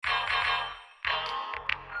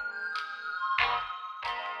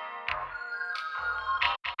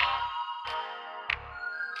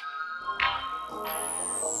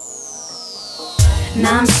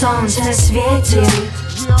Нам солнце светит,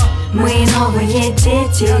 мы новые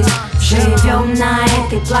дети, живем на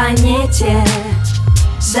этой планете,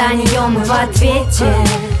 за нее мы в ответе.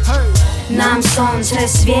 Нам солнце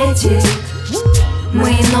светит,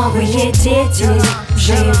 мы новые дети,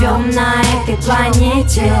 живем на этой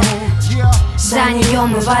планете, за нее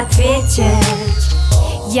мы в ответе.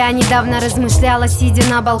 Я недавно размышляла, сидя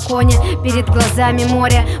на балконе, перед глазами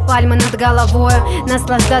море, пальмы над головой.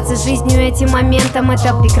 Наслаждаться жизнью этим моментом,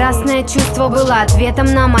 это прекрасное чувство было ответом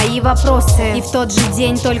на мои вопросы. И в тот же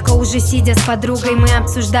день, только уже сидя с подругой, мы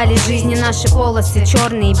обсуждали жизни, наши полосы,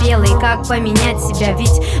 черные и белые. Как поменять себя,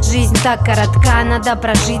 ведь жизнь так коротка, надо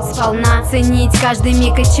прожить сполна, ценить каждый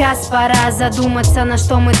миг и час. Пора задуматься, на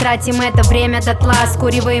что мы тратим это время дотла.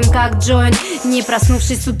 Скуриваем как джойнт, не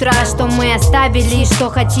проснувшись с утра, что мы оставили и что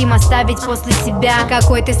хотим оставить после себя.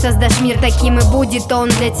 Какой ты создашь мир, таким и будет он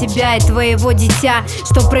для тебя и твоего дитя.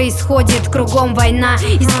 Что происходит, кругом война,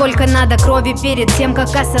 и сколько надо крови перед тем,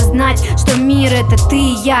 как осознать, что мир — это ты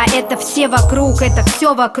и я, это все вокруг, это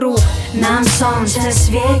все вокруг. Нам солнце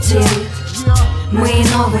светит, мы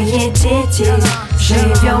новые дети,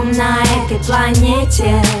 живем на этой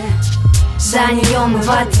планете, за нее мы в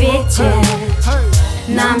ответе.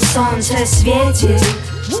 Нам солнце светит,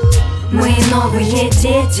 мы новые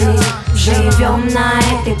дети, живем на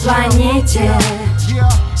этой планете,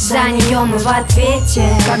 за нее мы в ответе.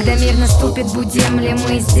 Когда мир наступит, будем ли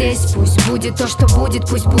мы здесь? Пусть будет то, что будет,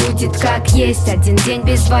 пусть будет как есть. Один день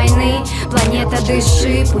без войны, планета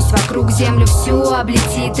дыши, пусть вокруг землю всю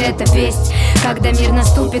облетит эта весть. Когда мир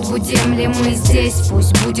наступит, будем ли мы здесь?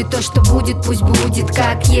 Пусть будет то, что будет, пусть будет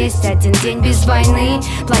как есть. Один день без войны,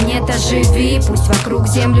 планета живи, пусть вокруг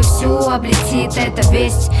землю всю облетит эта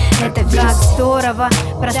весть. Это как здорово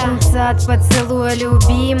проснуться от поцелуя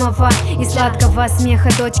любимого и сладкого смеха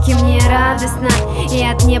дочки, мне радостно. И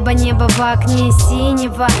от неба небо в окне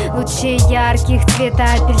синего, лучей ярких цвета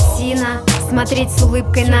апельсина. Смотреть с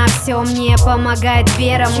улыбкой на все мне помогает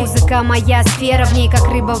вера. Музыка моя сфера, в ней как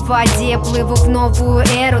рыба в воде. Плыву в новую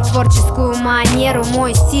эру, творческую манеру.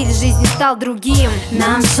 Мой стиль жизни стал другим.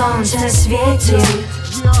 Нам солнце светит,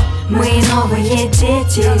 мы новые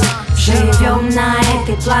дети, живем на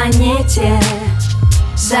этой планете,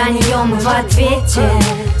 за нее мы в ответе.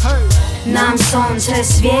 Нам солнце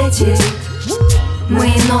светит,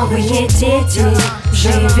 мы новые дети,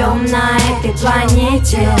 живем на этой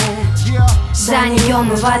планете, за нее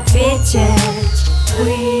мы в ответе.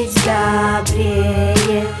 Быть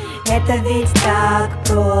добрее, это ведь так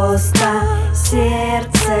просто,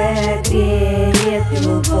 сердце греет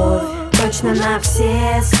любовь точно на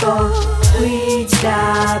все 100. Быть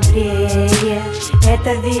добрее,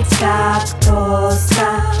 это ведь так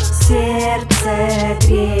просто, сердце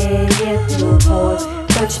греет любовь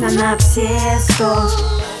точно на все 100.